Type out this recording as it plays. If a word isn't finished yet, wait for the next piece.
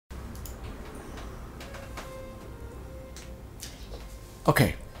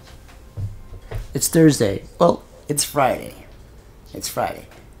Okay. It's Thursday. Well, it's Friday. It's Friday.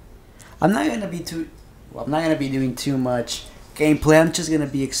 I'm not gonna be doing too much gameplay. I'm just gonna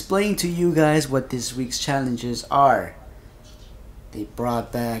be explaining to you guys what this week's challenges are. They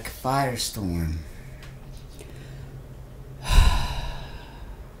brought back Firestorm.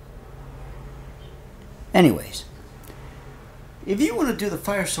 Anyways, if you want to do the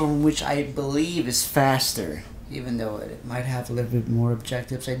Firestorm, which I believe is faster, even though it might have a little bit more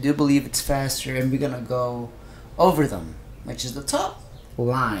objectives, I do believe it's faster, and we're gonna go over them, which is the top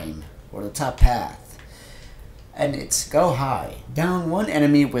line or the top path, and it's go high, down one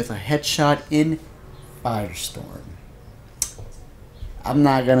enemy with a headshot in Firestorm. I'm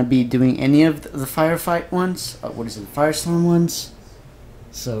not gonna be doing any of the firefight ones. Firestorm ones.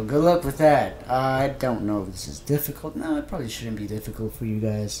 So good luck with that. I don't know if this is difficult. No, it probably shouldn't be difficult for you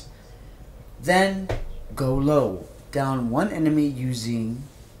guys. Then go low, down one enemy using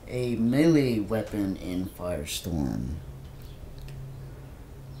a melee weapon in Firestorm.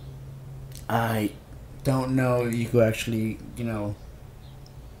 I don't know if you could actually,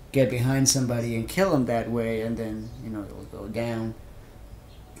 get behind somebody and kill them that way, and then, it will go down.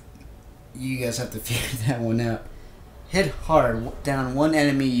 You guys have to figure that one out. Hit hard, down one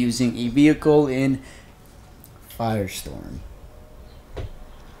enemy using a vehicle in Firestorm.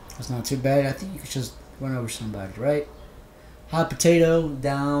 That's not too bad. I think you could just run over somebody, right? Hot potato,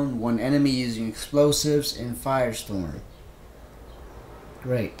 down one enemy using explosives in Firestorm.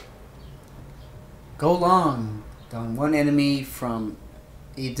 Great. Go long, down one enemy from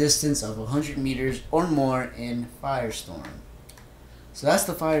a distance of 100 meters or more in Firestorm. So that's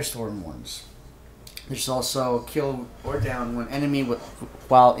the Firestorm ones. There's also kill or down one enemy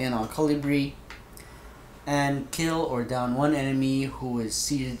while in a LBRY, and kill or down one enemy who is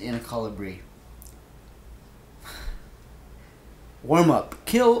seated in a LBRY. Warm up.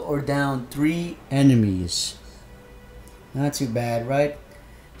 Kill or down 3 enemies. Not too bad, right?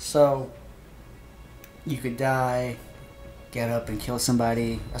 So you could die, get up and kill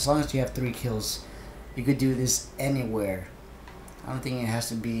somebody. As long as you have 3 kills, you could do this anywhere. I don't think it has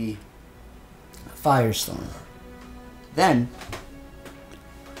to be Firestorm. Then,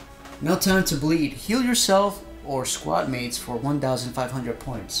 no time to bleed. Heal yourself or squad mates for 1,500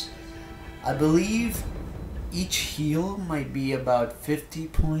 points. I believe each heal might be about 50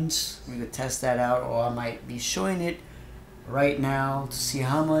 points. We could test that out, or I might be showing it right now to see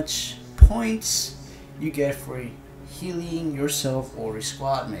how much points you get for healing yourself or a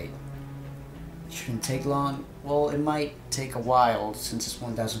squad mate. It shouldn't take long. Well, it might take a while since it's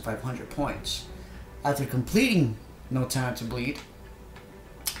 1,500 points. After completing No Time to Bleed,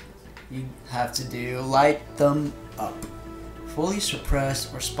 you have to do Light Them Up. Fully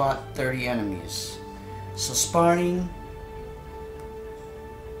suppress or spot 30 enemies. So spotting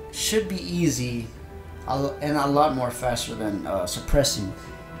should be easy and a lot more faster than suppressing.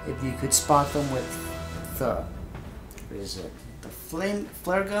 If you could spot them with the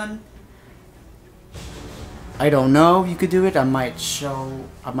flare gun. I don't know if you could do it. I might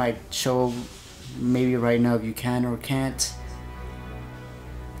show maybe right now if you can or can't.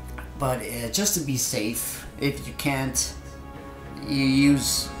 But just to be safe, if you can't, you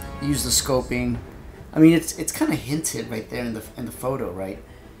use the scoping. I mean, it's kind of hinted right there in the photo, right?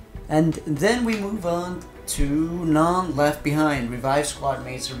 And then we move on to None Left Behind. Revive squad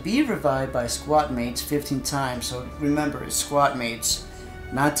mates or be revived by squad mates 15 times. So remember, it's squad mates,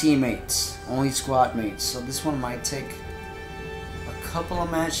 not teammates, only squad mates. So this one might take a couple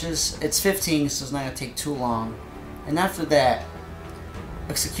of matches. It's 15, so it's not gonna take too long. And after that,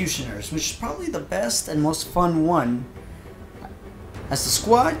 Executioners, which is probably the best and most fun one. As the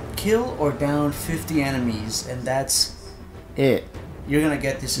squad, kill or down 50 enemies, and that's it. You're gonna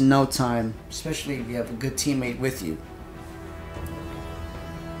get this in no time, especially if you have a good teammate with you.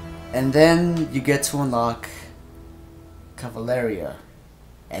 And then you get to unlock Cavalleria,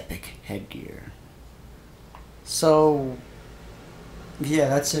 epic headgear. So yeah,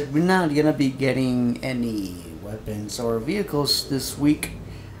 that's it. We're not gonna be getting any weapons or vehicles this week.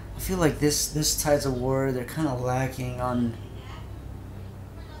 I feel like this Tides of War, they're kind of lacking on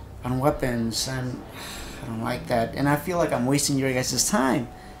weapons, and I don't like that. And I feel like I'm wasting your guys' time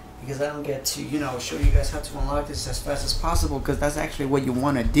because I don't get to show you guys how to unlock this as fast as possible, because that's actually what you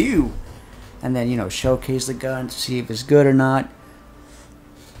want to do, and then showcase the gun to see if it's good or not.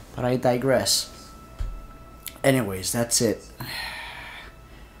 But I digress. Anyways, that's it.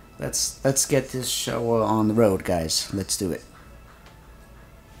 Let's get this show on the road, guys. Let's do it.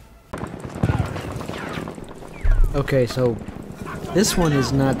 Okay, so this one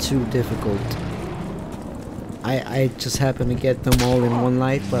is not too difficult. I just happen to get them all in one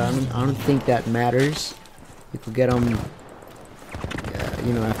life, but I don't think that matters. If you get them,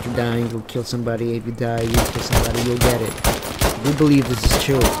 you know, after dying, you'll kill somebody. If you die, you kill somebody, you'll get it. We believe this is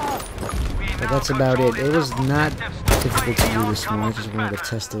true. But that's about it. It was not difficult to do this one. I just wanted to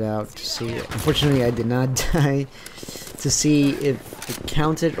test it out to see. Unfortunately, I did not die to see if it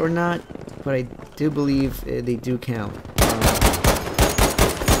counted or not, but I do believe they do count.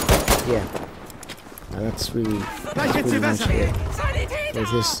 Yeah. That's really much it for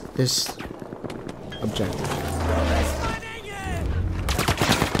this objective.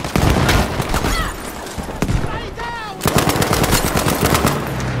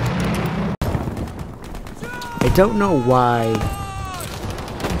 I don't know why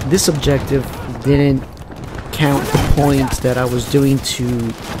this objective didn't count the points that I was doing to.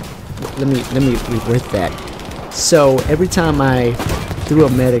 Let me reword that. So every time I threw a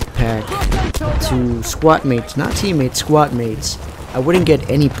medic pack to squad mates, not teammates, squad mates, I wouldn't get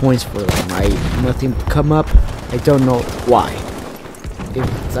any points for them. Nothing would come up. I don't know why.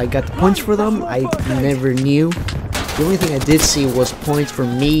 If I got the points for them, I never knew. The only thing I did see was points for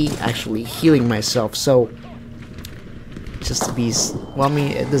me actually healing myself. So just to be, well, I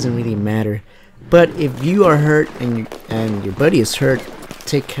mean, it doesn't really matter. But if you are hurt and your buddy is hurt,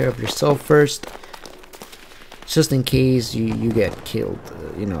 take care of yourself first, just in case you get killed.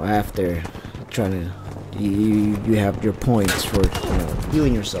 You know, after trying to, you have your points for, you know,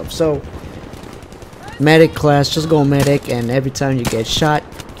 healing yourself. So medic class, just go medic, and every time you get shot,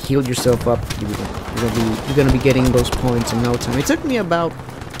 heal yourself up. You're gonna be getting those points in no time. It took me about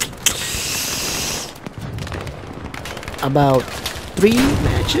 3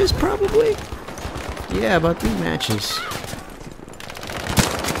 matches, probably. Yeah, about 3 matches.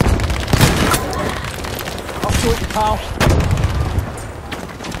 I'll shoot you, pal.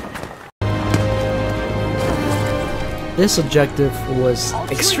 This objective was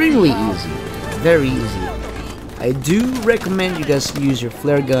extremely easy, very easy. I do recommend you guys use your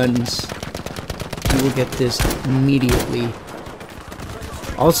flare guns. You will get this immediately.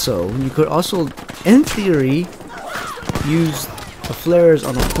 Also, you could also, in theory, use the flares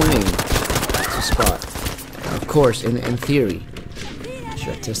on a plane to spot. Of course, in theory.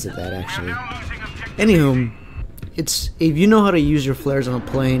 Should have tested that actually. Anywho, it's, if you know how to use your flares on a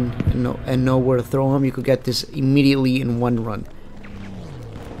plane and know where to throw them, you could get this immediately in one run.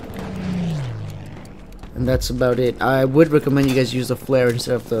 And that's about it. I would recommend you guys use the flare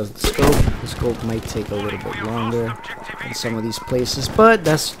instead of the scope. The scope might take a little bit longer in some of these places, but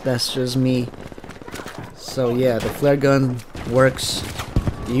that's just me. So yeah, the flare gun works.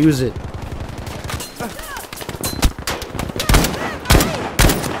 Use it.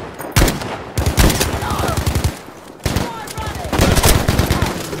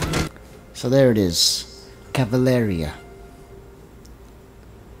 So there it is, Cavalleria.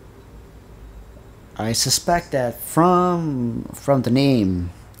 I suspect that from the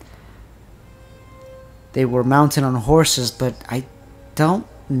name, they were mounted on horses, but I don't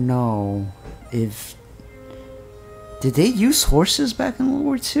know if, did they use horses back in World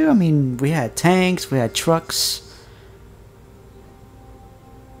War II? I mean, we had tanks, we had trucks.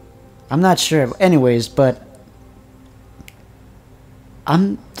 I'm not sure. Anyways, but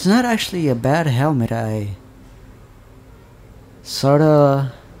it's not actually a bad helmet. I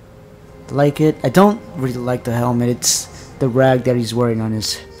sorta like it. I don't really like the helmet. It's the rag that he's wearing on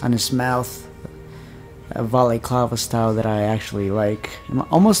his mouth, a balaclava style that I actually like. It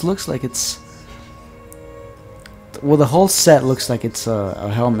almost looks like it's, well, the whole set looks like it's a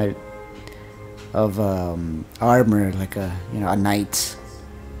helmet of armor, like a, you know, a knight.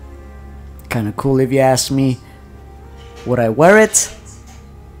 Kind of cool if you ask me. Would I wear it?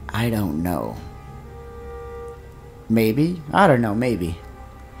 I don't know. Maybe. I don't know. Maybe.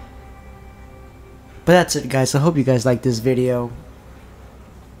 But that's it, guys. I hope you guys like this video.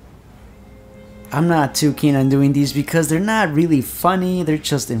 I'm not too keen on doing these because they're not really funny. They're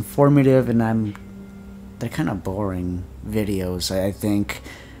just informative, and they're kind of boring videos, I think.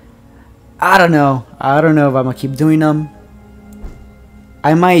 I don't know. I don't know if I'm gonna keep doing them.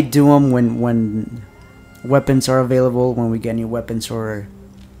 I might do them when weapons are available, when we get new weapons or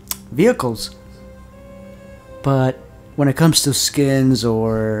vehicles. But when it comes to skins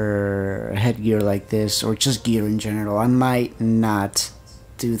or headgear like this, or just gear in general, I might not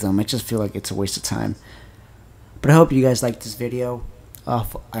do them. I just feel like it's a waste of time. But I hope you guys like this video.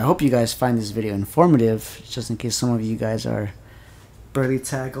 I hope you guys find this video informative, just in case some of you guys are barely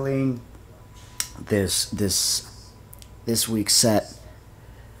tackling this week's set.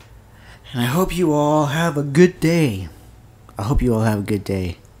 And I hope you all have a good day. I hope you all have a good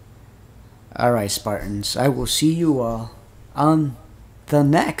day. Alright, Spartans. I will see you all on the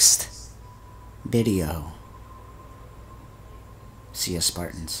next video. See ya,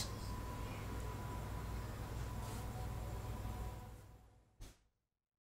 Spartans.